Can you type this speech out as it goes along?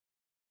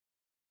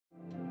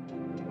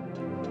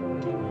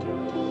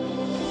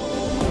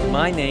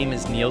My name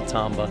is Neil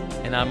Tomba,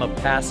 and I'm a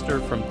pastor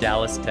from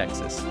Dallas,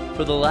 Texas.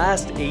 For the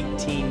last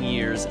 18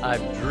 years,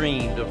 I've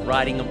dreamed of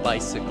riding a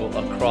bicycle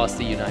across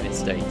the United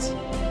States.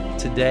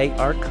 Today,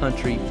 our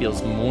country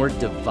feels more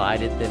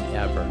divided than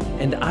ever,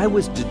 and I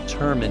was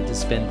determined to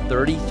spend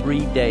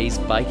 33 days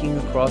biking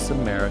across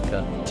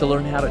America to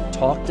learn how to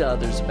talk to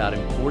others about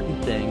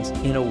important things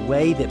in a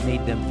way that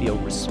made them feel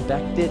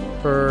respected,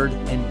 heard,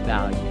 and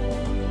valued.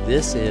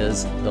 This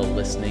is the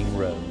Listening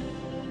Road.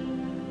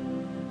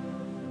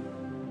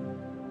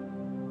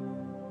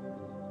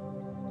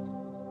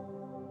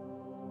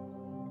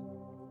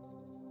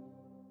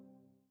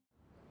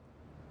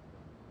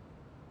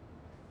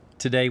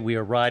 Today we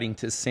are riding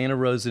to Santa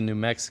Rosa, New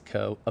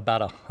Mexico,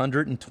 about a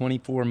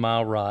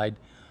 124-mile ride,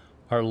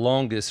 our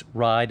longest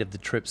ride of the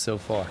trip so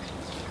far.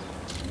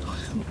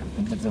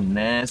 I had some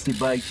nasty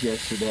bikes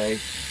yesterday.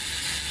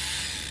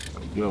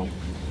 Go.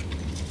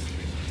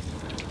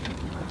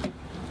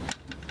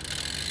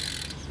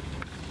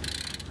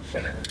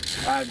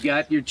 I've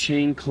got your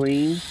chain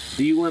clean.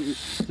 Do you want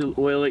to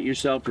oil it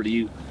yourself, or do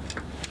you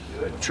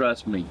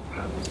trust me?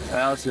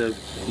 I also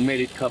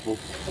made a couple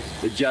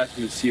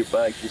adjustments to your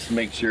bike just to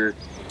make sure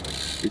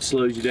it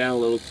slows you down a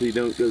little so you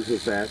don't go so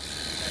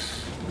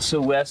fast.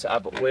 So Wes,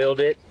 I've oiled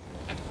it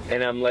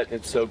and I'm letting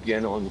it soak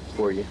in on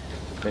for you,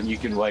 and you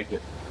can wipe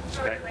it.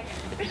 Okay.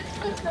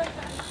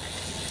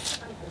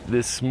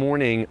 This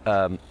morning,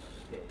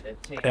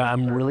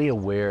 I'm really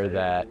aware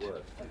that,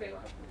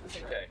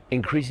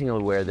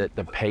 increasingly aware that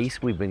the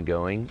pace we've been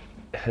going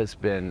has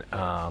been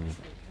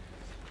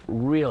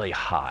really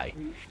high.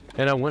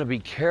 And I want to be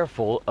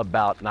careful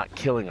about not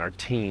killing our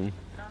team.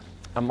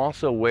 I'm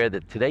also aware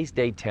that today's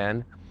day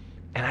 10,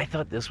 and I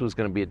thought this was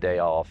going to be a day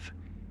off,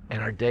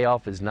 and our day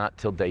off is not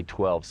till day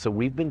 12. So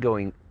we've been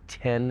going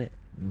 10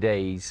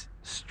 days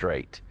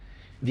straight.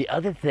 The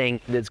other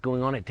thing that's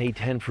going on at day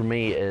 10 for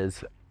me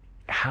is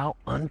how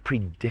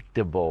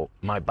unpredictable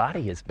my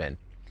body has been.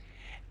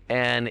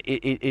 And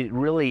it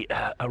really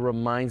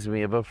reminds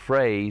me of a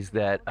phrase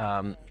that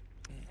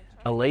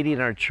a lady in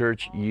our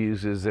church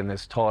uses and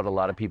has taught a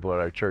lot of people at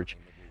our church.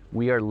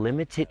 We are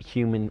limited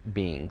human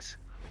beings.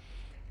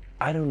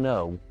 I don't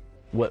know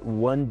what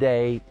one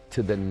day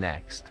to the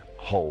next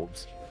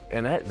holds.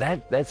 And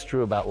that's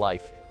true about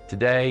life.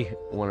 Today,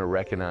 I want to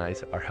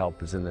recognize our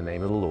help is in the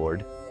name of the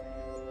Lord,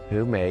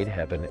 who made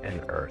heaven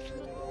and earth.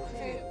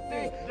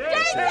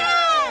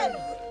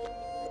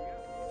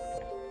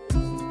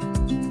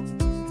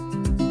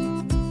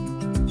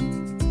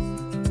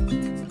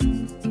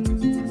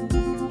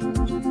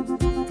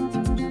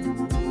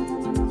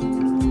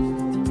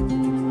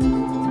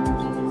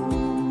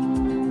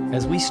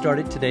 As we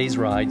started today's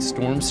ride,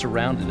 storms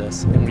surrounded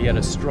us, and we had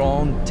a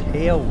strong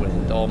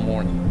tailwind all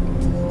morning.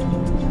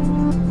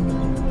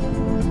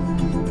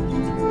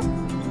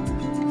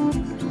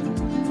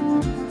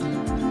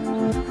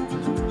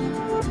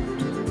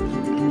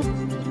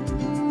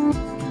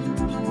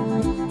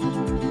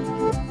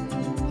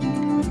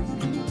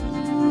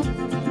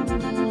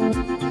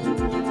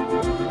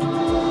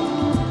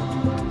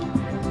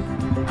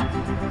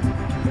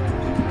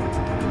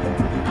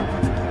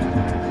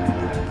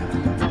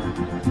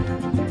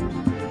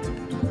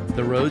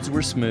 The roads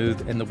were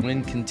smooth and the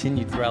wind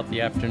continued throughout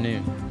the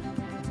afternoon.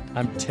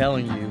 I'm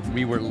telling you,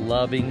 we were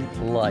loving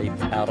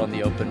life out on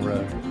the open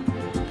road.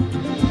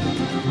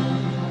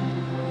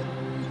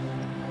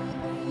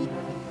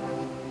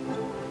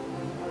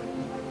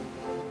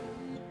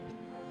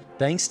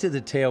 Thanks to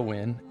the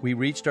tailwind, we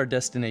reached our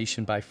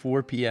destination by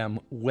 4 p.m.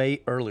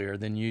 way earlier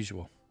than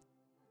usual.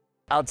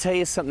 I'll tell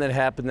you something that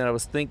happened that I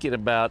was thinking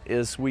about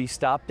is we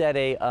stopped at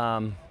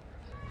a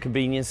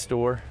convenience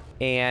store,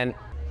 and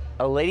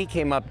a lady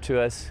came up to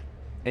us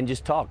and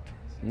just talked,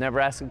 never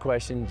asked a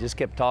question, just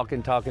kept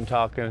talking,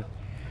 kind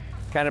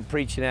of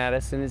preaching at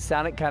us, and it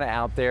sounded kind of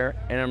out there,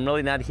 and I'm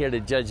really not here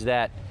to judge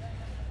that.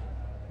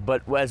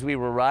 But as we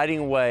were riding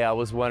away, I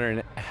was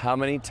wondering how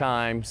many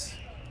times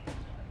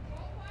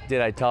did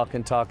I talk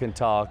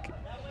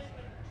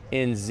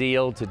in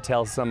zeal to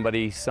tell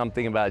somebody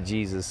something about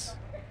Jesus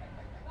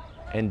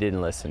and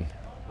didn't listen.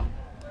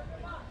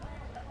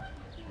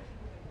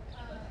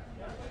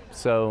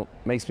 So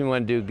makes me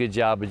want to do a good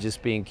job of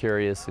just being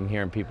curious and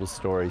hearing people's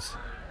stories.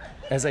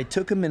 As I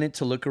took a minute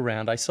to look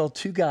around, I saw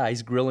two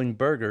guys grilling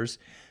burgers,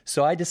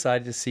 so I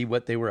decided to see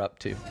what they were up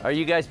to. Are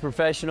you guys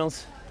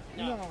professionals?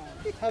 No.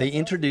 They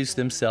introduced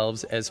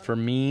themselves as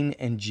Fermin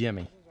and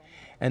Jimmy,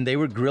 and they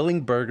were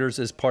grilling burgers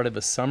as part of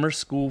a summer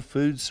school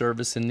food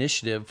service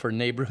initiative for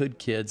neighborhood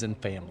kids and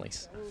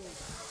families.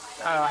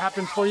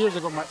 Happened 4 years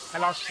ago. I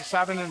lost a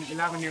 7 and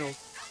 11-year-old.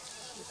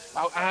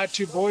 I had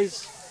two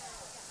boys.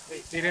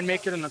 They didn't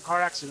make it in a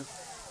car accident.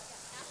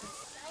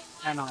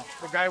 And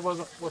the guy was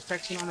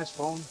texting on his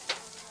phone.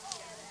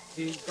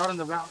 He got on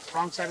the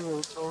wrong side of the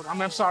road.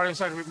 I'm sorry to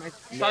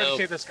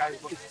say this, guys.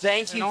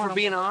 Thank you for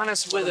being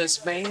honest with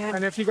us, man.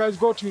 And if you guys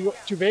go to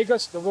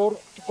Vegas, the road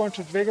going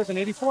to Vegas in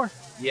 84,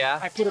 yeah,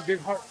 I put a big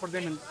heart for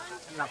them. And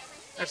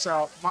that's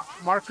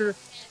marker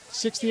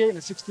 68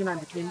 and 69,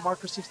 between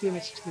marker 68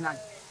 and 69.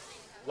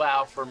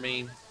 Wow, for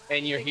me.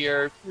 and you're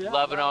here Yeah,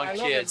 loving on I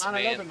love kids, it, man.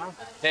 I man. love it, man.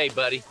 Hey,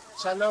 buddy.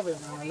 I love it,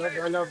 man.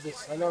 I love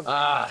this. I love it.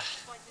 Ah,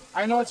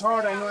 I know it's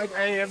hard. I know.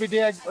 Every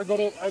day I go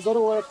to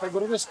work. I go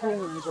to the school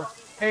and I go,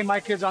 hey, my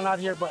kids are not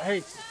here, but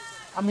hey,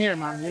 I'm here,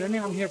 man. You know what I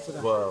mean? I'm here for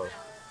them. whoa.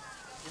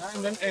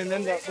 Yeah, and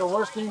then the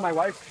worst thing, my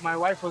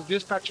wife was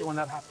dispatcher when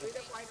that happened.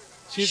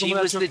 She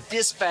was the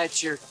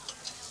dispatcher.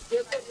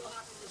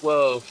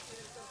 Whoa.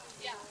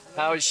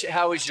 How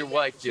is your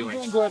wife She's doing?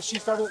 doing good. She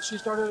started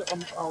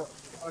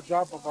a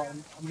job about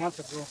a month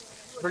ago.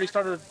 Really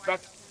started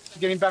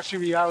getting back to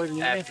reality. You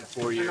know? After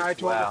 4 years.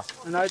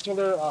 And I told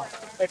Wow.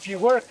 her, if you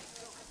work,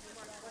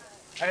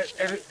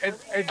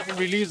 it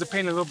relieves the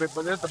pain a little bit,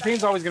 but the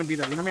pain's always going to be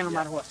there. You know what I mean? No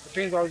matter what, the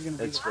pain's always going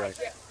to be That's there. right.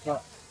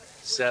 But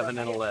 7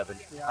 and 11.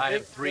 Yeah, I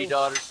have 3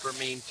 daughters for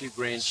me and 2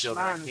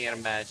 grandchildren. I can't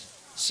imagine.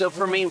 So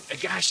for me,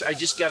 gosh, I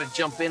just got to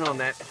jump in on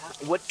that.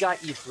 What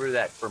got you through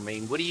that for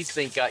me? What do you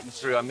think got you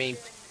through? I mean,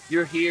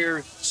 you're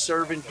here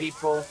serving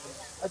people.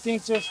 I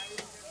think just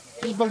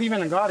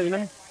believing in God, you know?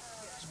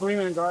 Just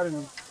believing in God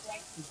and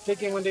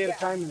taking it one day at a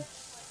time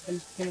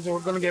and things are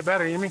going to get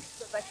better, you know what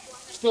I mean?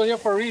 Still here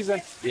for a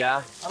reason.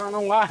 Yeah. I don't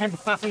know why,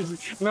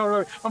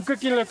 but I'm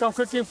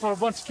cooking for a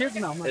bunch of kids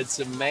now, man. It's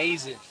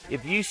amazing.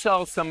 If you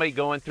saw somebody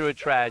going through a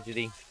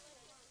tragedy,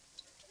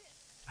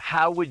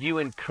 how would you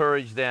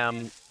encourage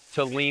them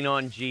to lean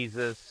on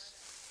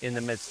Jesus in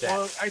the midst of that?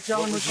 Well, I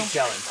tell them, I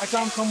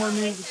tell them, come with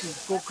me, we can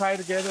go cry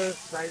together.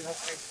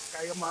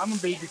 I'm a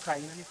baby cry,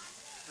 you know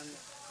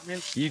what I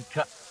mean?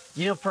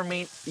 You know, for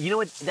me, you know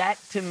what? That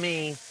to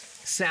me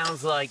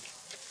sounds like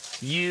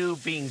you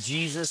being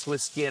Jesus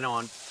with skin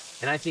on,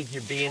 and I think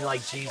you're being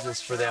like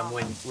Jesus for them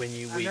when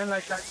you weep. And then,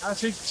 like, I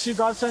see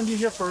God send you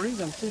here for a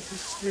reason.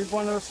 You're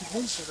one of those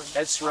things for them.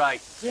 That's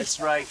right. That's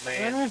right, You know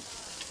what I man. mean?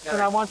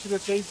 And I want you to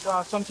say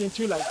something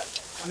too, like,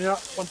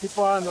 when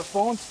people are on the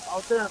phones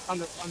out there on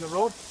the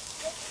road,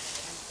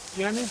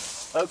 you know what I mean?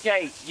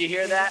 Okay, you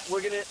hear that?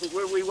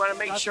 We want to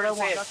make That's sure what I it's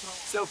want, it. that's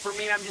what I want. So for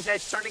me, I'm just going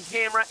to turn the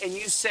camera and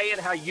you say it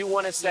how you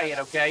want to say it,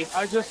 okay?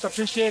 I just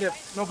appreciate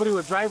if nobody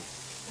would drive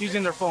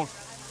using their phone.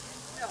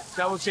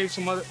 That would save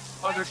some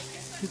other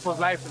people's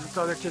life and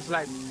other kids'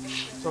 life.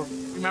 So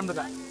remember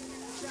that.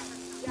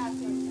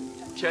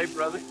 Okay,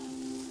 brother.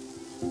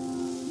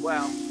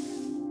 Wow.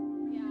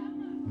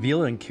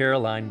 Vila and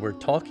Caroline were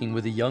talking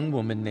with a young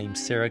woman named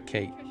Sarah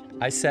Kate.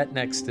 I sat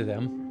next to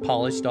them,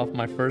 polished off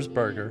my first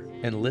burger,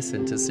 and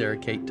listened to Sarah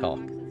Kate talk.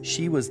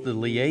 She was the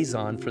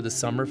liaison for the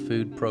summer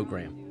food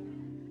program.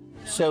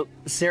 So,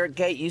 Sarah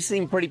Kate, you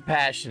seem pretty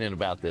passionate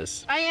about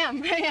this. I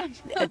am.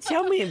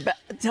 Tell me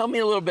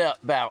a little bit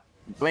about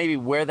maybe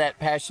where that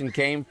passion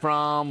came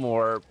from,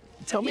 or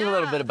tell me a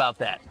little bit about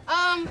that.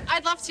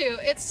 I'd love to.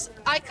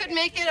 I could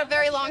make it a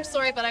very long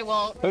story, but I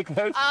won't.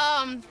 Okay.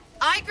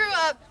 I grew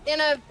up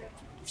in a,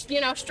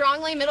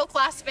 strongly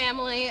middle-class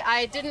family.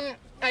 I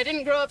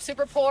didn't grow up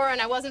super poor,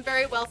 and I wasn't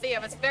very wealthy. I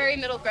was very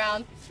middle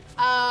ground.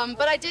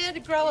 But I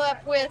did grow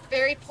up with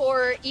very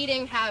poor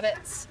eating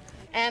habits.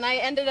 And I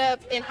ended up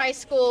in high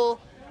school,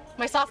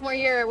 my sophomore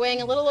year,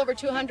 weighing a little over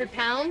 200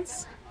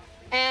 pounds.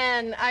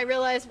 And I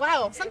realized,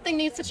 wow, something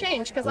needs to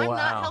change because I'm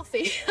not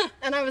healthy.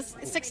 And I was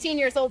 16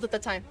 years old at the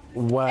time.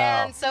 Wow.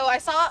 And so I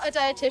saw a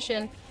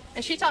dietitian,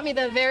 and she taught me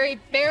the very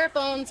bare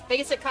bones,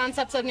 basic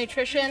concepts of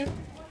nutrition.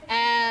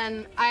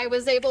 And I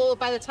was able,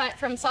 by the time,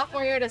 from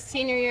sophomore year to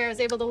senior year, I was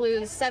able to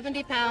lose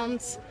 70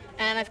 pounds.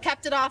 And I've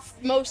kept it off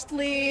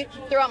mostly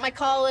throughout my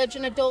college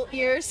and adult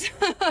years,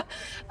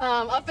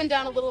 up and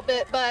down a little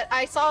bit. But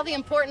I saw the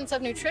importance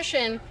of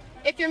nutrition.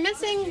 If you're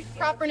missing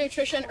proper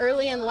nutrition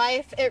early in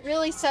life, it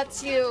really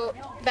sets you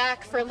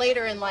back for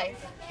later in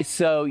life.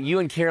 So you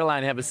and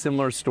Caroline have a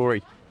similar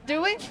story.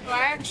 Do we? Well,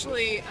 I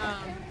actually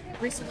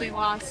recently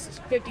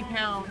lost 50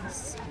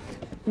 pounds.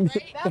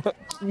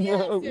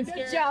 Good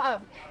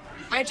job.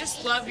 I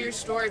just love your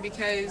story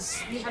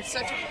because you have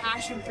such a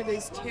passion for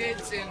these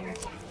kids, and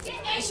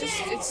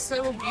it's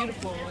so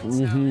beautiful. And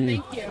so,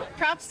 Thank you.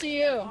 Props to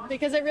you,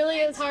 because it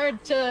really is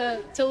hard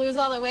to lose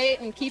all the weight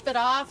and keep it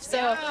off. So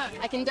Yeah.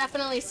 I can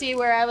definitely see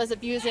where I was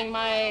abusing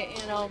my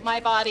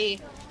body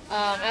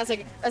as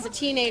a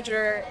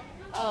teenager,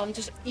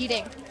 just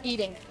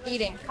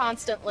eating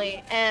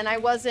constantly, and I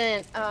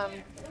wasn't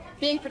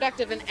being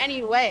productive in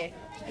any way.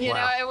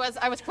 I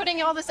was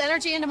putting all this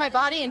energy into my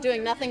body and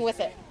doing nothing with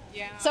it.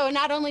 yeah. So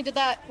not only did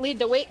that lead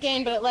to weight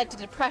gain, but it led to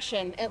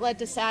depression. It led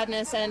to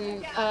sadness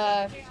and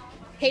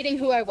hating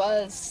who I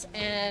was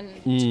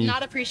and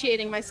not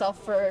appreciating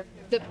myself for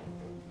the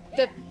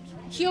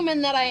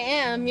human that I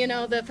am,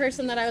 the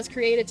person that I was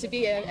created to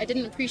be. I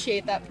didn't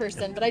appreciate that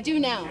person, but I do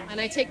now, and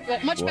I take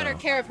much better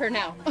care of her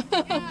now.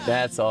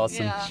 That's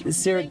awesome. Yeah.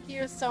 Sarah, Thank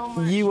you so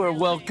much. you are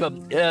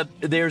welcome.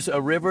 There's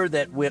a river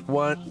that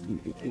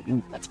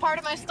That's part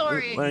of my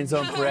story. runs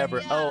on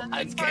forever. Yeah,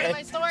 that's part of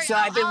my story. So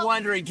I've been I'll-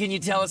 wondering, can you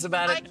tell us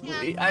about it?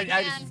 I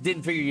I just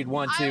didn't figure you'd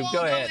want to. I won't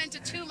Go ahead. go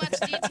into too much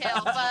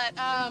detail, but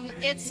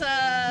it's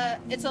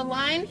a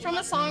line from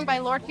a song by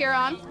Lord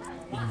Huron.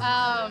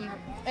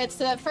 It's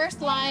the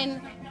first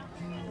line,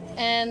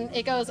 and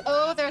it goes,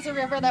 "Oh, there's a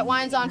river that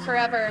winds on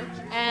forever."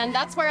 And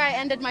that's where I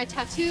ended my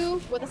tattoo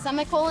with a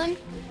semicolon.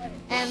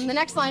 And the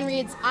next line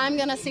reads, "I'm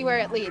gonna see where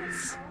it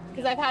leads."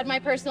 Because I've had my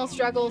personal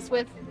struggles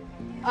with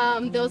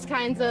those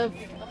kinds of,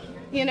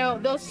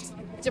 those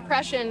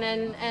depression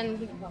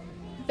and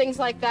things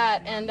like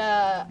that. And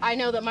I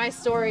know that my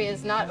story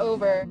is not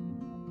over.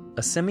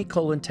 A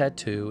semicolon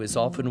tattoo is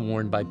often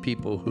worn by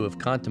people who have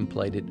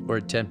contemplated or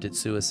attempted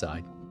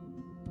suicide.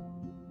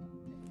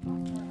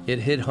 It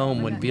hit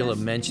home when Vila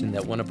mentioned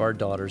that one of our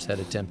daughters had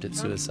attempted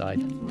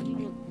suicide.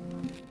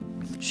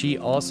 She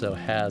also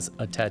has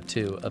a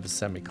tattoo of a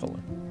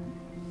semicolon.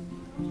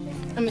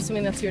 I'm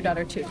assuming that's your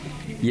daughter too.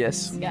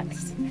 Yes.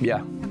 Yes.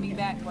 Yeah.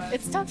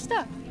 It's tough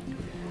stuff.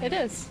 It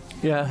is.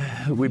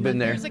 Yeah, we've been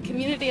there. There's a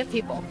community of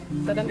people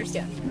that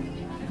understand.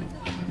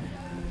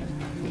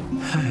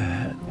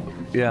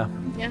 Yeah.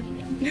 Yeah.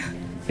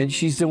 And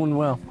she's doing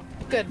well.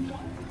 Good.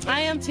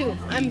 I am too.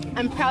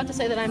 I'm proud to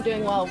say that I'm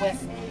doing well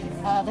with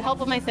the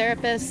help of my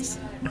therapist,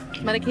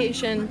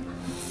 medication,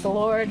 the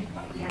Lord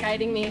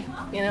guiding me.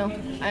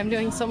 I'm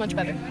doing so much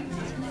better.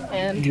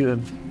 And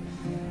Good.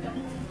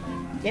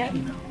 yeah,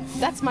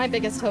 that's my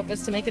biggest hope,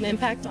 is to make an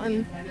impact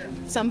on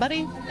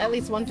somebody, at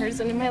least one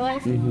person in my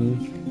life.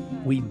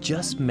 We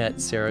just met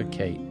Sarah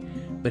Kate,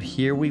 but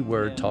here we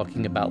were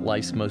talking about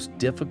life's most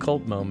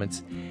difficult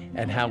moments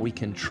and how we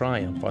can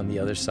triumph on the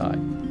other side.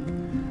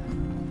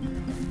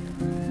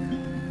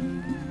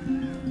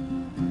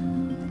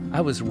 I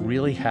was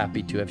really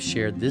happy to have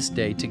shared this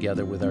day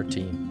together with our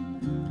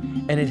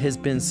team. And it has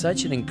been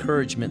such an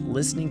encouragement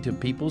listening to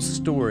people's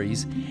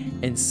stories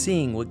and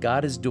seeing what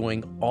God is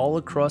doing all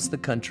across the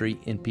country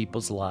in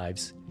people's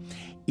lives,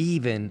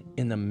 even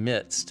in the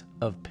midst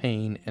of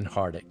pain and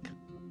heartache.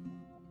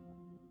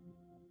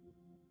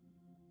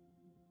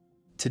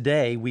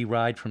 Today, we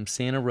ride from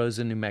Santa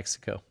Rosa, New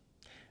Mexico.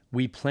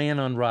 We plan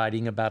on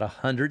riding about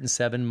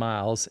 107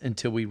 miles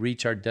until we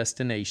reach our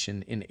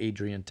destination in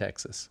Adrian,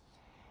 Texas.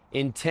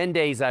 In 10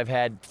 days, I've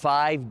had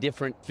 5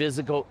 different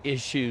physical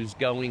issues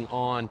going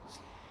on.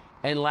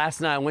 And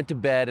last night I went to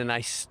bed and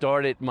I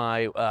started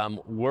my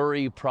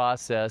worry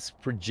process,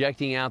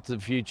 projecting out to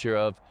the future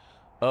of,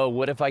 oh,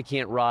 what if I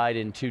can't ride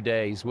in 2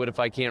 days? What if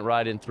I can't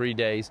ride in 3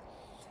 days?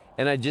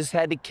 And I just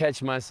had to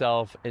catch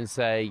myself and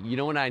say, you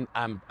know what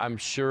I'm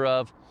sure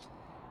of?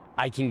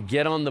 I can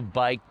get on the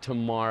bike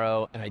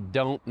tomorrow and I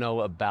don't know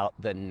about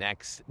the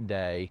next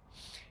day.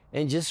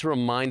 And just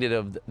reminded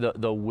of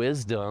the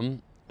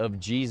wisdom of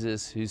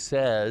Jesus, who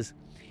says,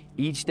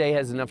 each day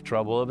has enough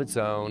trouble of its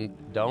own.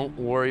 Don't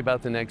worry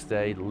about the next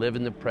day. Live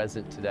in the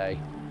present today.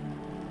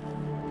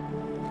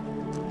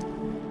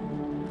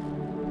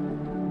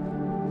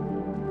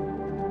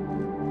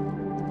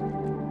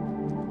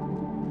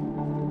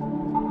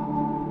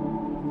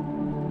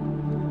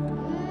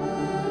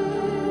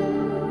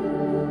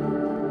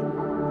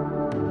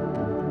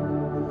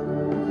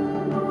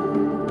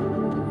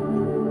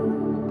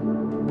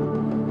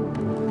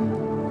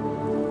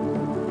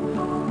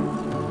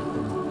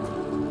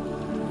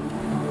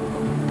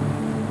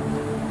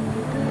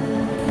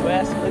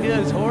 Look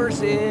at those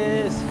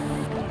horses.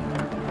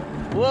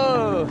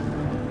 Whoa.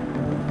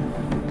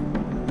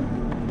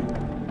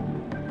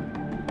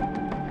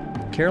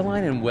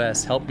 Caroline and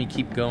Wes helped me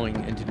keep going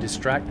and to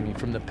distract me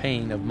from the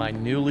pain of my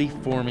newly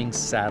forming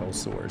saddle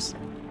sores.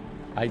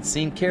 I'd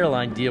seen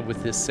Caroline deal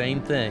with this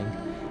same thing,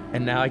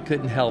 and now I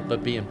couldn't help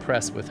but be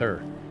impressed with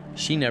her.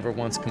 She never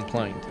once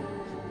complained.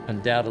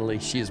 Undoubtedly,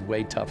 she is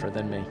way tougher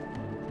than me.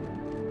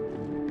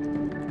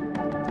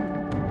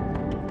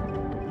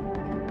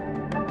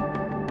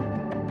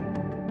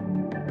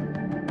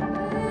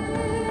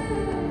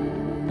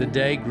 The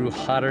day grew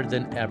hotter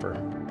than ever.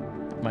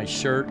 My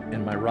shirt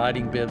and my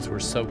riding bibs were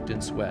soaked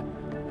in sweat.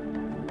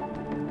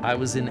 I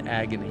was in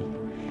agony,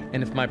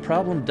 and if my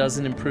problem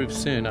doesn't improve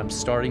soon, I'm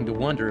starting to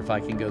wonder if I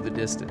can go the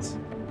distance.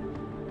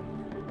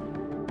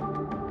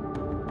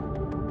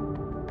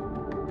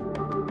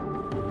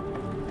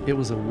 It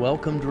was a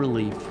welcomed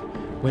relief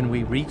when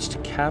we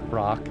reached Cap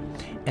Rock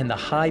and the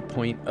high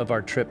point of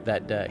our trip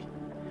that day.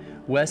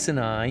 Wes and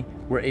I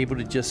were able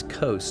to just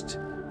coast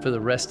for the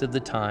rest of the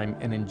time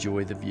and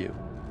enjoy the view.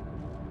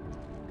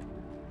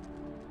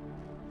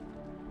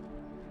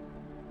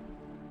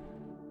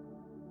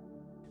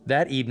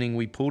 That evening,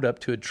 we pulled up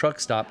to a truck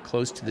stop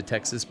close to the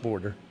Texas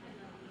border.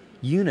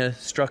 Una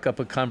struck up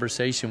a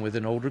conversation with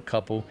an older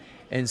couple,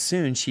 and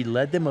soon she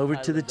led them over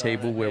to the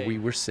table where we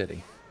were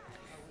sitting.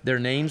 Their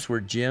names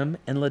were Jim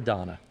and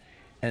LaDonna,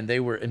 and they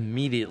were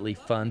immediately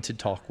fun to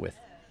talk with.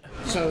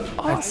 So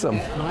Awesome.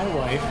 my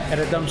wife at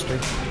a dumpster.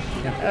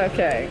 Yeah.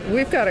 Okay,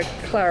 we've got to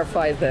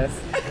clarify this.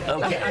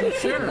 Okay. I'm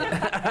sure.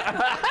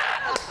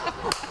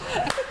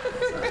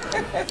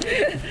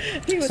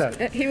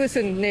 He was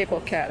in Naval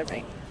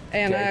Academy,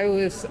 and Okay. I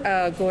was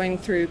going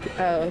through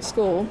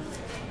school,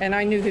 and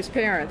I knew his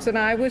parents, and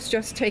I was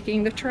just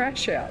taking the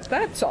trash out.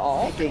 That's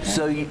all.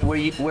 So you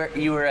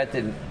were at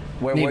the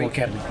where Naval were you?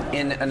 Academy.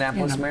 In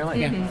Annapolis,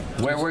 Maryland? Yeah.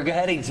 Where we're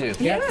heading to?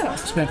 Yeah.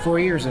 Spent 4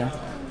 years there.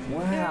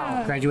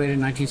 Wow. Graduated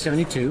in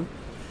 1972.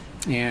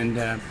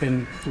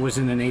 and was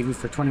in the Navy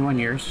for 21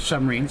 years,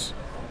 submarines,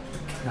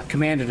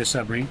 commanded a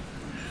submarine,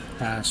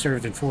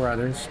 served in 4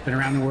 others, been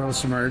around the world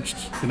submerged,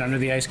 been under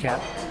the ice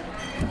cap.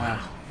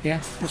 Yeah,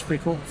 that's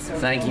pretty cool.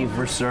 Thank you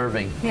for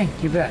serving. Yeah,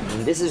 you bet.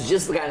 This is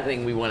just the kind of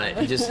thing we want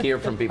to just hear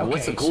from people.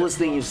 What's the coolest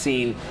thing you've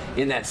seen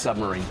in that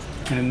submarine?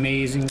 An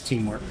amazing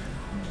teamwork.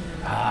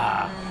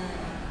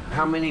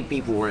 How many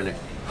people were in it?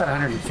 About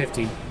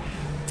 150.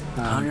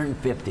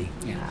 150.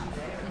 Yeah.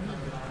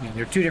 Yeah,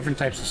 there are 2 different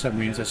types of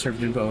submarines. I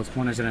served in both.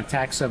 One is an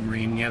attack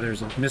submarine, the other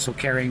is a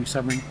missile-carrying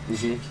submarine.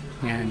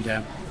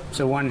 And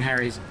so one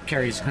carries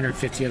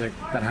 150, the other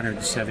about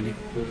 170.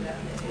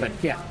 But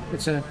yeah,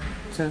 it's a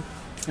thing.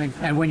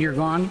 And when you're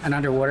gone and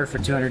underwater for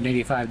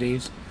 285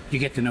 days, you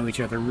get to know each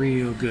other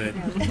real good.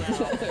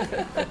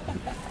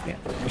 Yeah.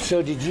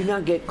 So did you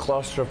not get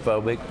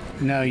claustrophobic?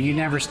 No, you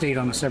never stayed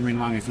on the submarine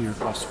long if you were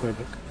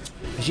claustrophobic.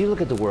 As you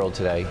look at the world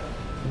today,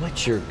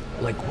 what's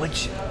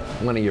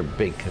one of your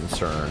big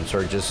concerns,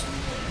 or just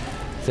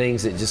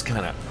things that just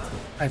kind of...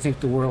 I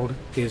think the world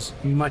is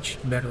much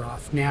better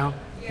off now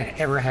than it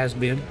ever has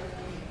been.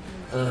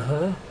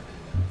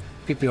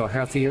 People are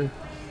healthier.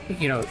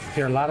 You know,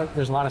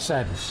 there's a lot of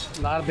sadness,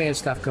 a lot of bad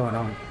stuff going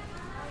on.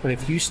 But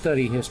if you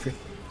study history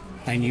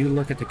and you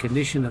look at the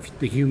condition of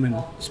the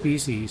human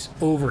species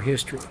over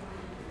history,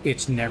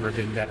 it's never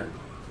been better.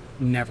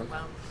 Never.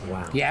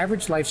 Wow. The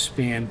average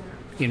lifespan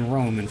in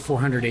Rome in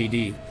 400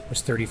 AD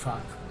was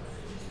 35.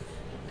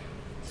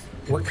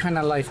 What kind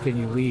of life can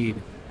you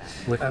lead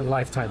with a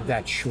lifetime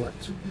that short?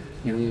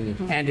 You know?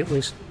 And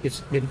it's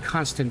been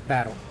constant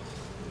battle,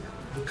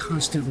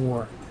 constant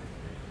war.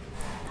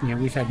 You know,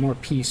 we've had more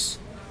peace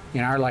in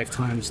our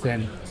lifetimes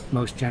than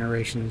most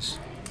generations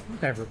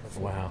ever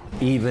before. Wow.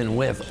 Even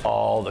with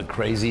all the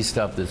crazy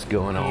stuff that's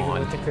going on.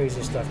 Even with the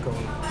crazy stuff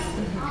going on.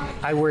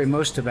 I worry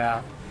most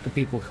about the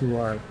people who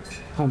are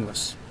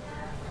homeless,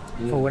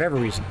 for whatever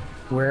reason,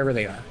 wherever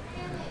they are.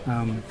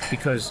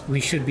 Because we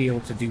should be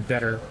able to do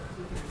better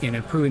in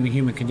improving the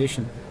human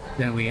condition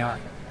than we are,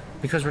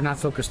 because we're not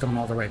focused on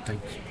all the right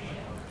things.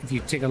 If you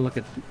take a look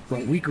at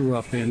what we grew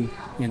up in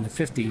the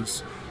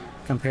 50s,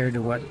 compared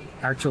to what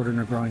our children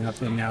are growing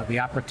up in now, the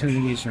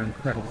opportunities are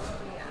incredible.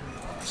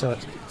 So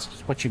it's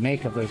what you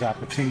make of those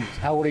opportunities.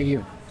 How old are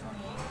you?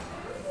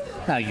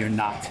 No, you're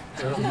not.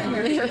 How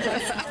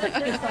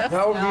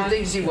old do you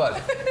think she was?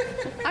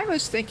 I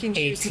was thinking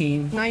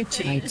 18,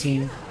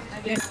 19.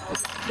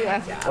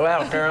 Yeah.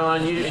 Wow,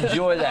 Caroline, you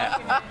enjoy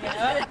that.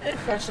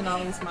 Crushing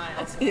all these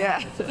miles.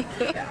 Yeah.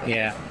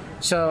 Yeah.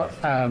 So,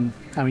 I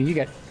mean,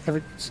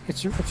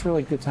 it's a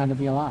really good time to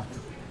be alive.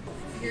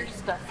 Your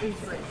stuff is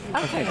great.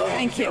 Okay,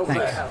 thank you.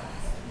 Thanks.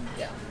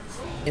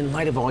 In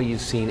light of all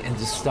you've seen and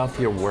the stuff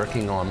you're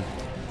working on,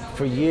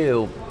 for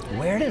you,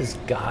 where does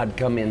God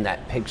come in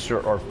that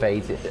picture, or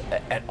faith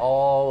at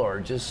all,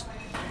 or just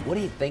what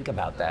do you think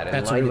about that? I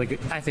think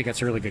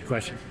that's a really good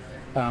question.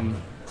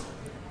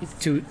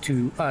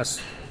 To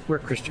us, we're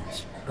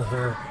Christians.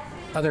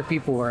 Other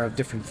people are of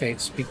different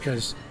faiths,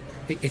 because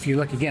if you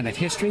look again at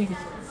history,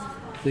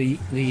 the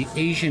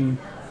Asian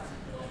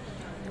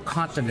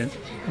continent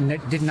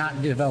did not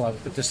develop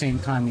at the same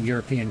time the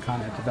European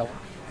continent developed.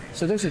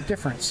 So there's a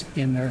difference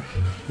in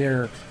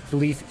their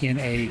belief in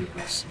a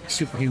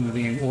superhuman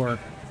being or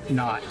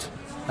not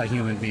a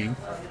human being.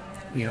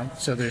 You know,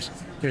 so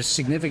there's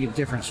significant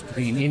difference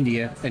between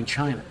India and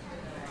China,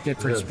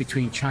 difference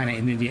between China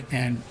and India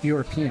and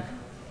European.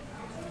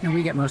 And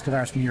we get most of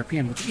ours from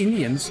European. But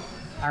Indians,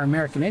 our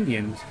American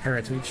Indian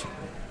heritage,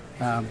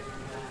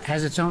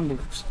 has its own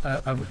beliefs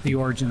of the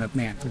origin of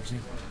man, for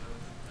example.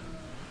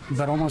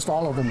 But almost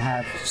all of them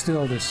have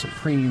still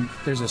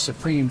there's a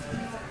supreme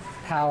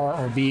power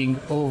or being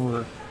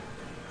over.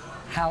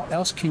 How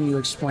else can you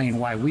explain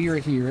why we are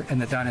here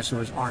and the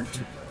dinosaurs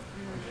aren't?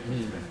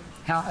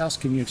 How else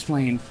can you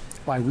explain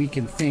why we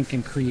can think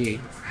and create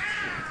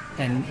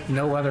and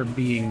no other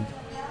being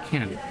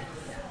can?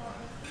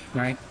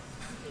 Right?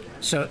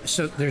 So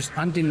there's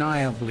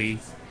undeniably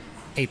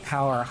a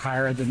power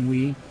higher than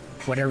we.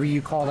 Whatever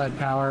you call that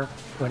power,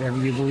 whatever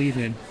you believe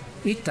in,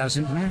 it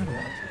doesn't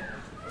matter.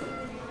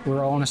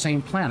 We're all on the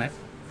same planet.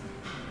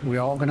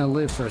 We're all going to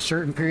live for a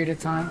certain period of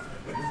time.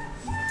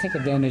 Take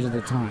advantage of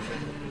the time.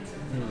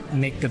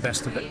 Make the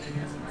best of it.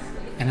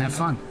 And have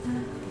fun.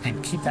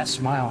 And keep that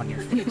smile on your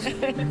face.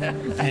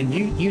 And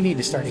you need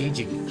to start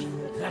aging.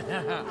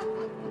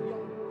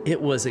 It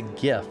was a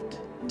gift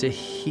to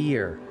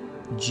hear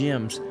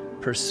Jim's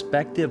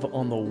perspective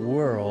on the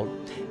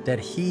world that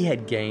he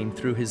had gained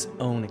through his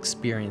own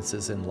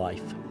experiences in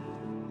life.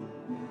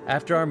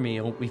 After our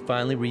meal, we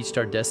finally reached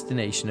our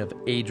destination of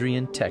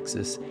Adrian,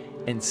 Texas,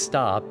 and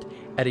stopped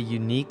at a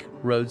unique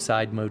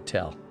roadside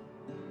motel.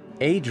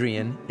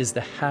 Adrian is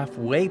the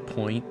halfway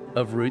point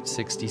of Route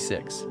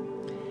 66.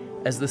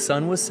 As the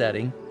sun was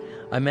setting,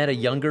 I met a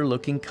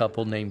younger-looking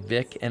couple named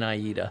Vic and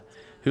Aida,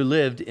 who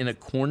lived in a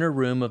corner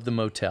room of the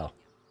motel.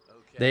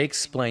 They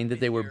explained that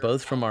they were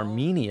both from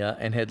Armenia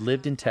and had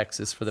lived in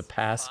Texas for the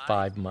past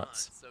 5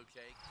 months.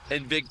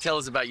 And Vic, tell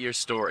us about your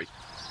story.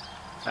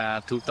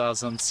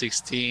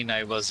 2016,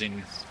 I was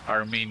in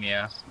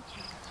Armenia.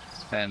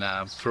 and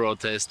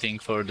protesting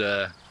for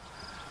the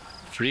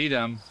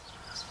freedom.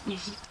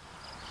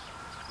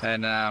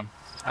 And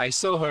I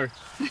saw her.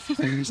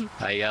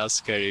 I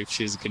asked her if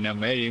she's gonna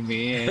marry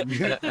me,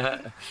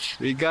 and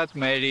we got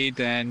married,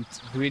 and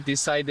we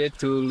decided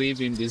to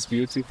live in this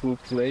beautiful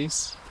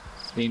place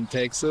in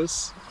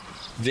Texas.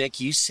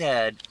 Vic, you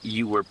said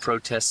you were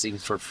protesting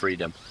for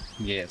freedom.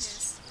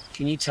 Yes.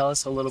 Can you tell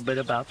us a little bit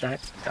about that?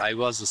 I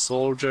was a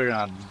soldier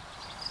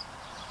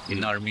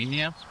in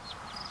Armenia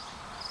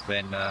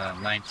when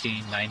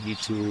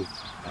 1992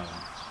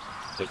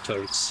 the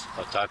Turks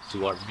attacked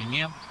to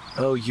Armenia.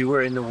 Oh, you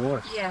were in the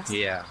war. Yes.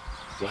 Yeah.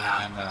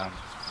 Wow.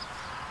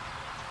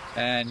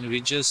 And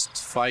we just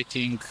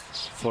fighting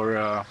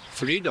for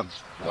freedom.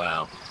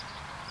 Wow.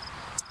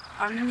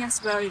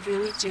 Armenians were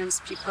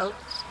religious people,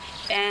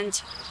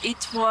 and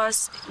it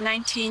was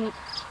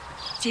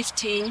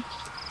 1915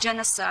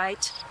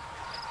 genocide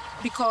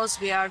because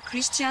we are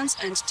Christians,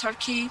 and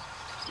Turkey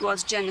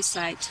was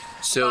genocide.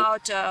 So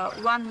about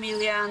 1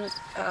 million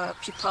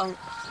people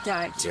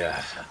died.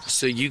 yeah.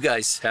 So you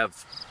guys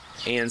have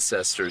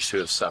ancestors who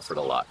have suffered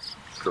a lot,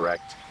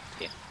 correct?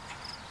 Yeah.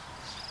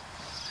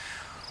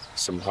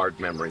 Some hard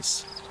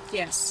memories.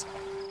 Yes.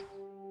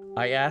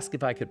 I asked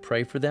if I could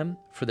pray for them,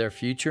 for their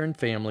future and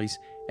families,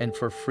 and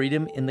for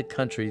freedom in the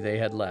country they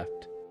had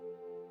left.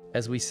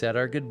 As we said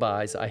our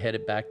goodbyes, I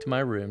headed back to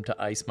my room to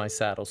ice my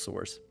saddle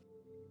sores.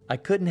 I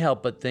couldn't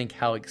help but think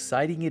how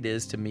exciting it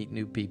is to meet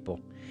new people,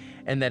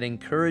 and that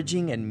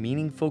encouraging and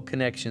meaningful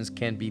connections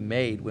can be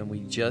made when we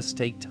just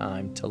take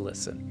time to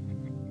listen.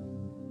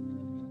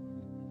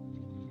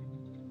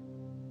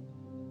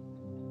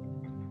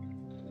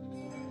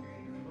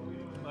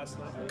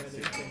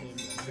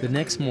 The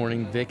next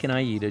morning, Vic and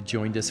Aida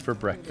joined us for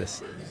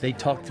breakfast. They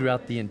talked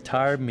throughout the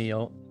entire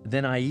meal.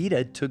 Then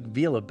Aida took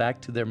Vila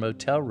back to their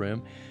motel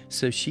room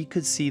so she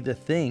could see the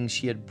things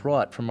she had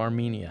brought from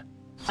Armenia.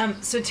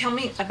 So tell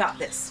me about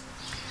this.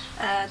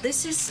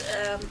 This is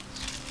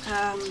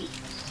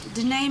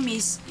the name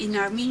is in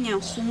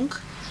Armenian hung,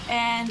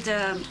 and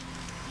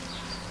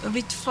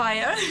with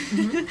fire.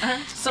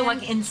 So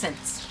like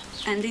incense.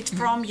 And it's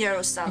from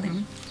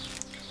Jerusalem.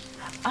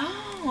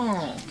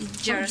 Oh,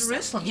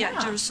 Jerusalem. Yeah,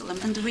 Jerusalem.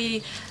 And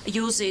we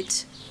use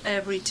it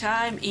every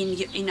time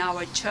in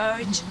our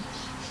church.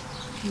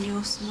 Can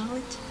you smell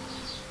it?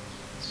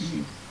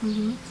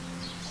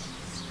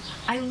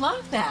 I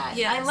love that.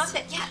 Yes. I love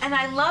that. Yeah, and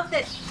I love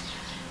that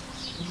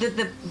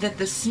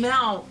the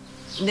smell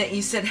that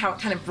you said, how it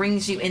kind of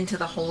brings you into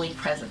the holy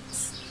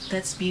presence.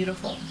 That's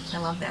beautiful. I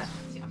love that.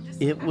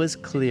 It was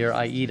clear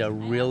Aida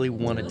really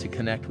wanted to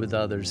connect with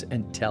others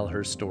and tell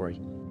her story.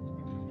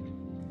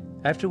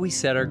 After we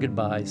said our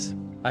goodbyes,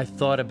 I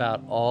thought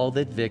about all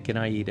that Vic and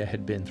Aida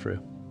had been through.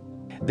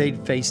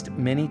 They'd faced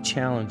many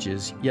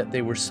challenges, yet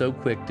they were so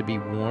quick to be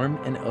warm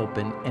and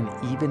open and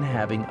even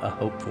having a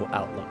hopeful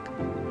outlook.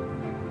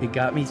 It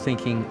got me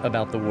thinking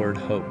about the word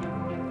hope.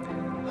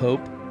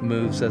 Hope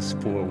moves us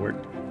forward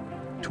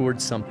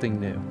towards something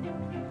new.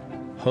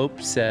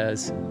 Hope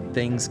says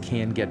things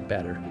can get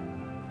better,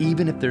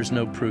 even if there's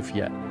no proof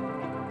yet.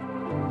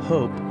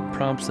 Hope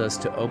prompts us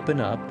to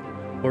open up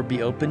or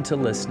be open to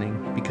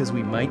listening because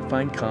we might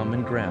find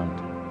common ground.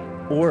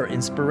 Or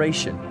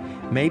inspiration.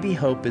 Maybe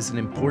hope is an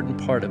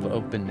important part of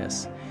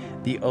openness.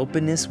 The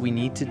openness we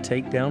need to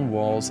take down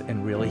walls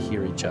and really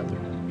hear each other.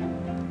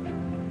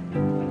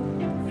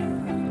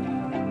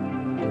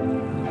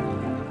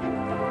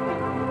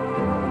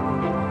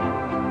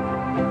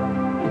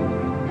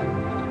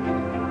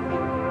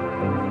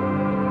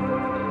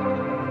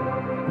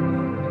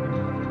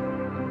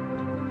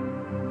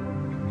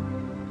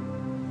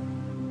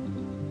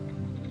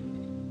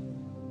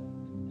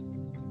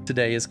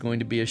 Today is going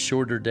to be a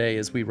shorter day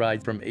as we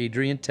ride from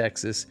Adrian,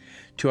 Texas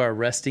to our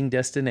resting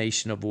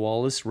destination of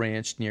Wallace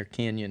Ranch near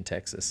Canyon,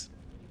 Texas.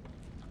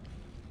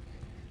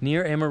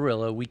 Near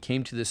Amarillo, we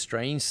came to the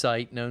strange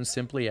site known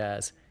simply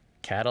as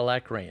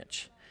Cadillac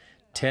Ranch.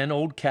 10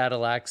 old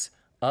Cadillacs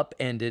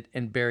upended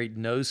and buried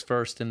nose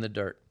first in the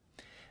dirt.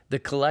 The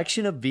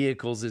collection of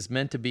vehicles is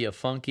meant to be a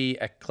funky,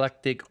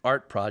 eclectic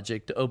art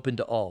project open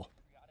to all.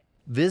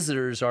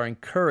 Visitors are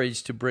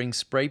encouraged to bring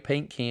spray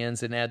paint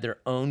cans and add their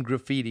own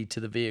graffiti to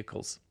the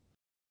vehicles.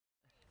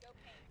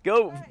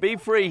 Go, be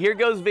free. Here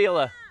goes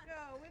Vila.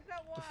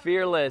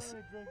 Fearless.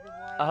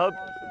 I hope,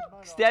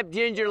 step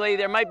gingerly.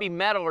 There might be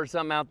metal or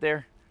something out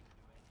there.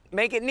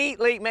 Make it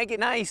neatly, make it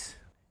nice.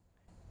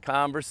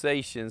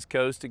 Conversations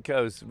coast to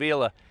coast.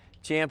 Vila,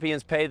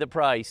 champions pay the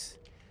price.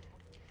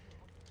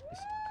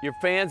 Your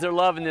fans are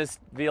loving this,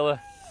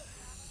 Vila.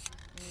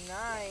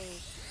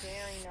 Nice,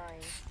 very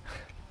nice.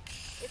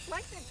 It's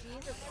like the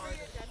Jesus art.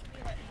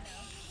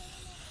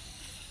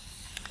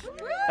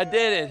 I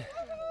did it.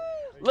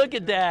 Look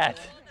at that.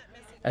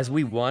 As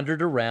we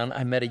wandered around,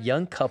 I met a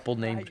young couple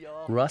named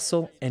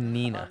Russell and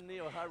Nina.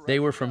 They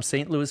were from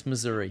St. Louis,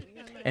 Missouri,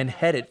 and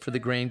headed for the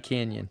Grand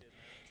Canyon.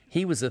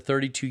 He was a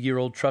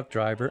 32-year-old truck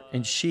driver,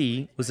 and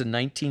she was a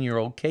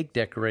 19-year-old cake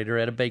decorator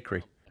at a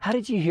bakery. How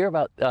did you hear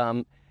about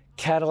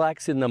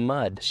Cadillacs in the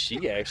mud.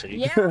 She actually.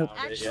 Yeah,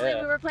 actually,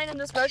 we were planning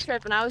this road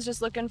trip, and I was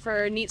just looking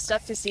for neat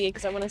stuff to see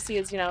because I want to see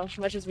as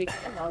much as we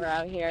can while we're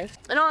out here.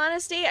 In all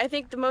honesty, I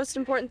think the most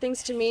important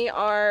things to me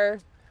are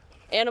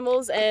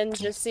animals and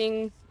just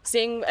seeing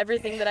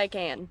everything that I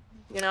can.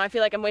 I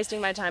feel like I'm wasting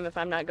my time if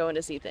I'm not going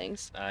to see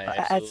things.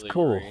 That's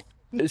cool.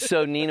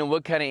 So Nina,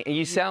 what kind of?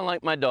 You sound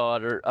like my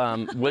daughter.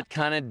 What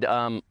kind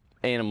of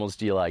animals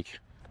do you like?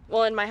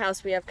 Well, in my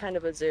house, we have kind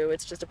of a zoo.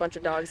 It's just a bunch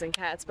of dogs and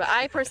cats. But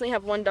I personally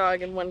have one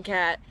dog and one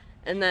cat.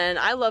 And then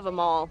I love them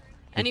all.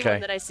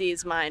 Anyone that I see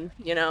is mine,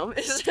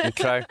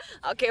 Okay.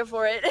 I'll care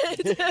for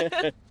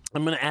it.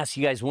 I'm going to ask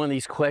you guys one of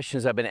these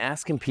questions I've been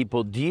asking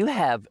people. Do you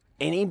have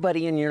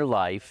anybody in your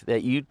life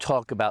that you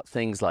talk about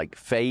things like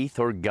faith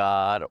or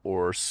God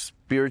or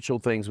spiritual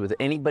things with?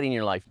 Anybody in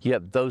your life you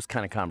have those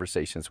kind of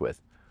conversations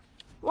with?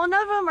 Well,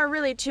 none of them are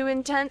really too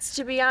intense,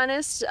 to be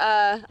honest.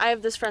 I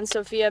have this friend,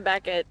 Sophia,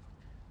 back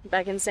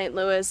in St.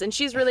 Louis, and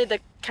she's really the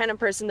kind of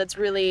person that's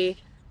really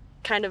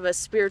kind of a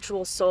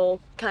spiritual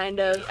soul, kind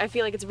of. I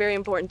feel like it's very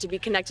important to be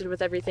connected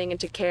with everything and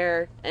to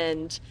care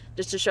and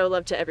just to show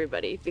love to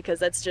everybody, because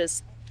that's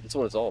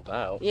what it's all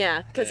about.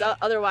 Yeah, because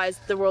otherwise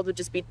the world would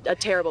just be a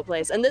terrible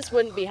place, and this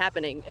wouldn't be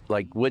happening.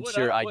 Like, what's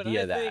your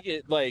idea of that? I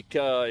think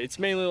it's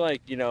mainly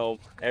like,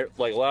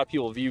 like a lot of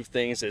people view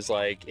things as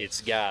like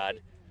it's God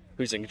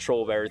who's in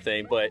control of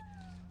everything, but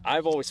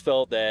I've always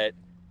felt that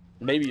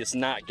maybe it's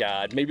not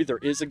God. Maybe there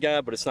is a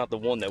God, but it's not the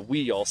one that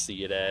we all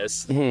see it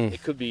as.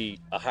 It could be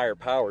a higher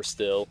power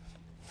still,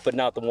 but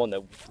not the one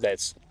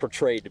that's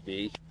portrayed to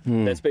be.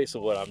 That's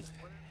basically what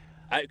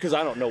because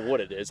I don't know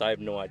what it is. I have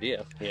no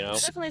idea,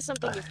 It's definitely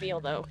something we feel,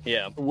 though.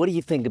 Yeah. What do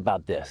you think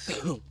about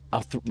this?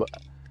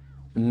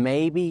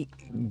 Maybe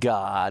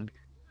God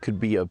could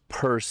be a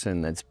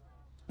person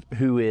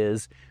who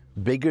is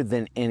bigger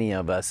than any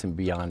of us and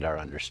beyond our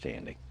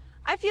understanding.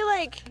 I feel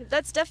like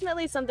that's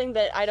definitely something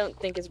that I don't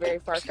think is very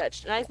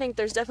far-fetched, and I think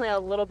there's definitely a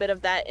little bit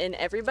of that in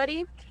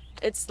everybody.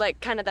 It's like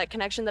kind of that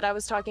connection that I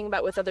was talking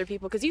about with other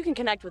people, because you can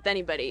connect with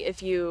anybody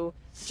if you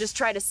just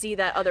try to see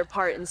that other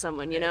part in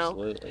someone,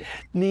 Absolutely.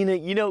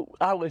 Nina,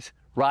 I was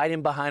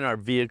riding behind our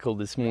vehicle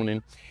this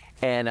morning,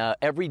 and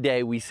every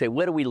day we say,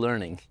 what are we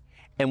learning?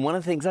 And one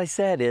of the things I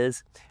said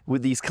is,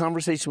 with these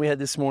conversations we had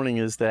this morning,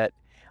 is that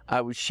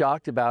I was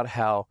shocked about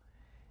how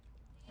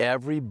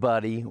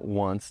everybody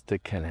wants to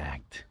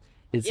connect.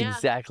 It's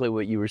exactly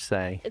what you were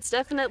saying. It's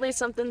definitely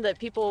something that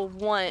people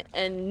want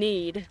and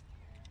need.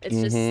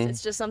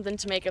 It's just something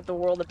to make the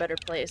world a better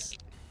place.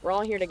 We're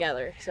all here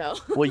together, so.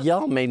 Well,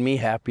 y'all made me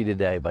happy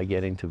today by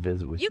getting to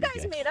visit with you guys.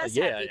 You guys made us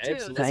happy too.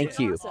 Absolutely. Thank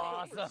you.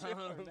 Awesome.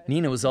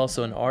 Nina was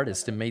also an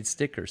artist and made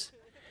stickers.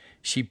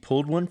 She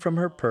pulled one from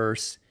her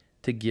purse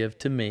to give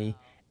to me,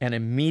 and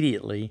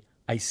immediately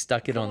I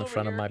stuck it on the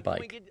front of my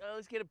bike.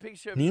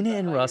 Nina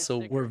and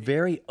Russell were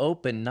very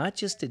open, not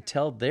just to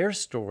tell their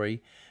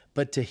story,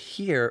 but to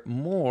hear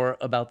more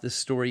about the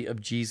story of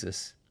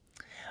Jesus.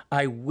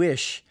 I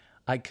wish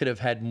I could have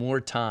had more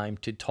time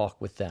to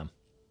talk with them.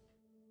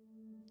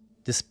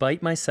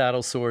 Despite my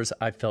saddle sores,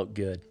 I felt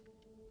good.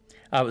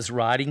 I was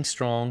riding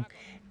strong.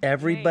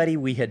 Everybody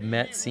we had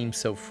met seemed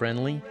so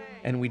friendly,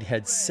 and we'd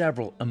had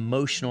several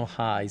emotional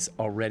highs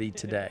already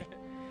today.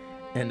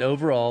 And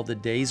overall, the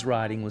day's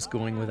riding was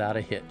going without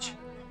a hitch.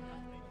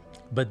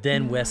 But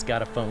then Wes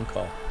got a phone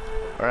call.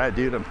 All right,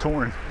 dude, I'm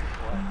torn.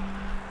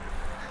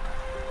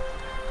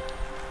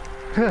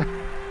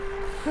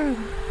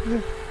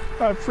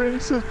 My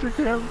friend's sister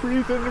can't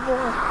breathe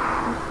anymore.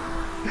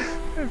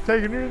 I'm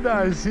taking her to the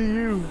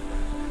ICU.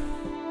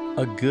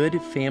 A good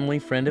family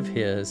friend of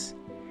his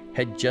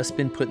had just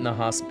been put in the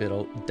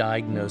hospital,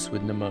 diagnosed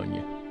with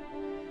pneumonia.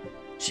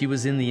 She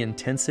was in the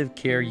intensive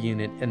care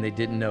unit, and they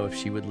didn't know if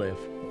she would live.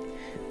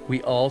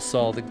 We all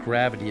saw the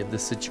gravity of the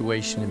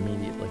situation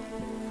immediately.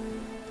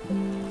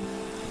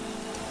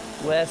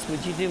 Wes,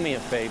 would you do me a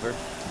favor?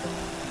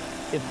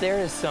 If there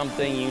is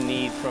something you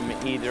need from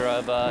either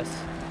of us,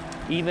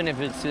 even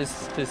if it's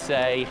just to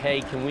say,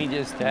 hey, can we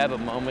just have a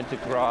moment to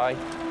cry?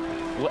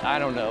 I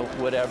don't know,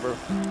 whatever,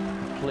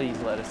 please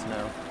let us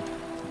know.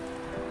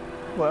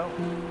 Well,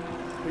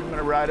 we're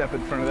gonna ride up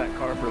in front of that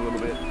car for a little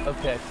bit.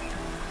 Okay,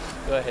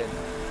 go ahead.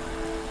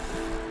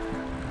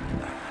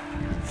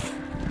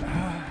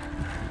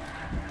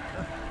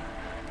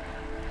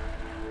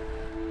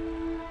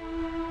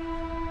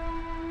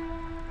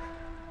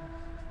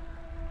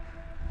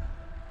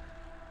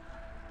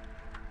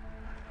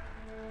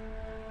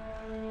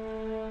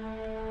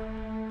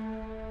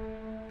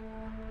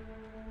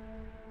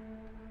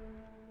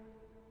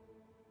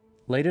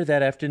 Later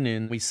that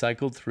afternoon, we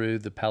cycled through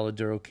the Palo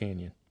Duro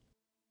Canyon.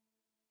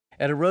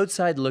 At a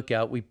roadside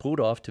lookout, we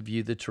pulled off to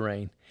view the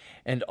terrain,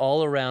 and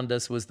all around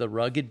us was the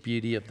rugged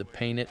beauty of the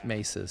painted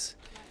mesas.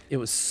 It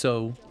was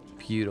so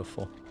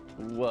beautiful.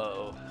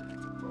 Whoa.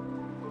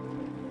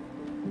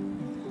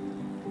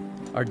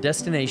 Our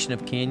destination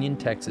of Canyon,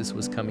 Texas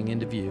was coming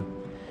into view.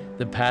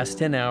 The past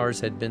 10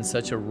 hours had been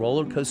such a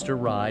roller coaster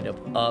ride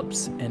of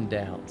ups and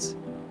downs.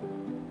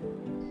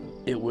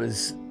 It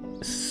was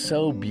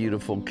so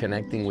beautiful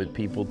connecting with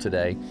people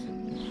today.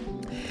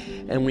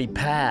 And we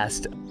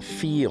passed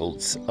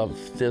fields of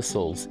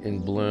thistles in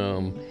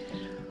bloom.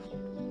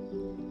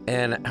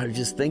 And I was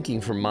just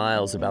thinking for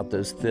miles about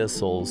those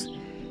thistles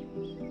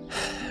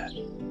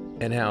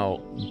and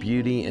how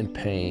beauty and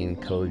pain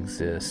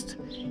coexist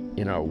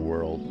in our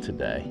world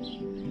today.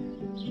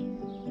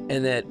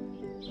 And that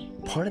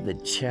part of the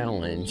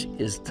challenge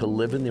is to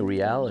live in the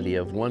reality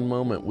of one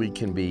moment we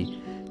can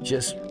be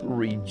just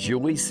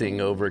rejoicing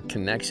over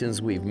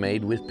connections we've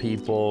made with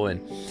people and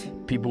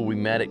people we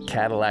met at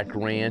Cadillac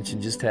Ranch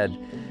and just had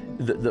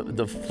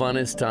the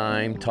funnest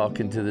time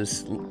talking to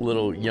this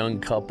little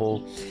young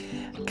couple.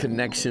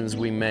 Connections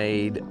we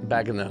made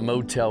back in the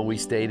motel we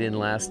stayed in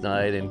last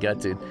night and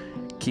got to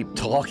keep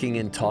talking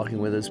and talking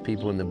with those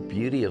people and the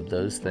beauty of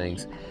those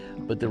things.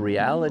 But the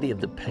reality of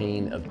the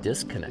pain of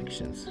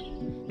disconnections,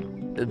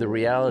 the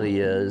reality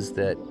is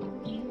that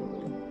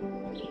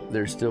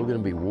there's still going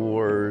to be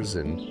wars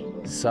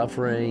and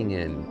suffering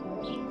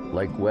and,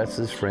 like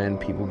Wes's friend,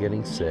 people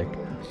getting sick.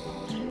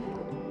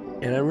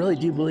 And I really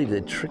do believe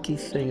the tricky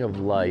thing of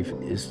life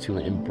is to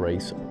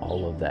embrace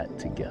all of that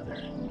together.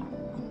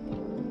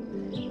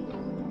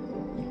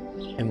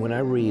 And when I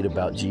read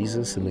about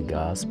Jesus in the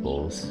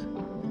Gospels,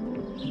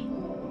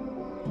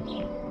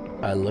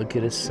 I look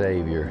at a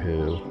Savior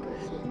who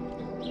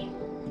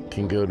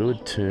can go to a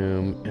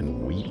tomb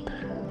and weep,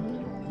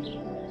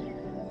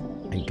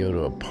 and go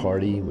to a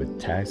party with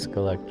tax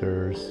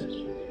collectors,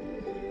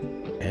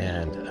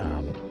 and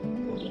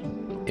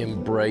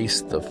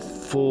embrace the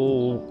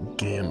full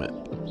gamut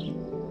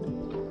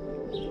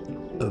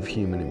of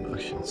human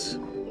emotions.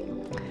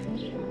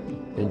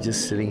 And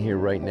just sitting here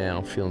right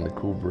now, feeling the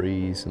cool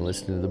breeze and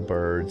listening to the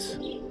birds,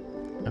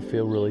 I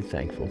feel really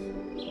thankful.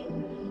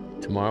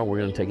 Tomorrow we're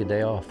going to take a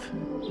day off,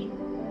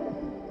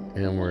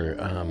 and we're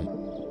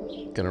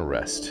going to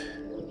rest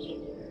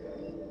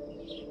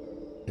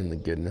in the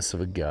goodness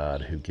of a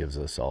God who gives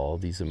us all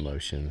these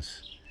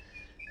emotions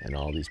and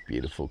all these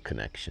beautiful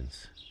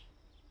connections.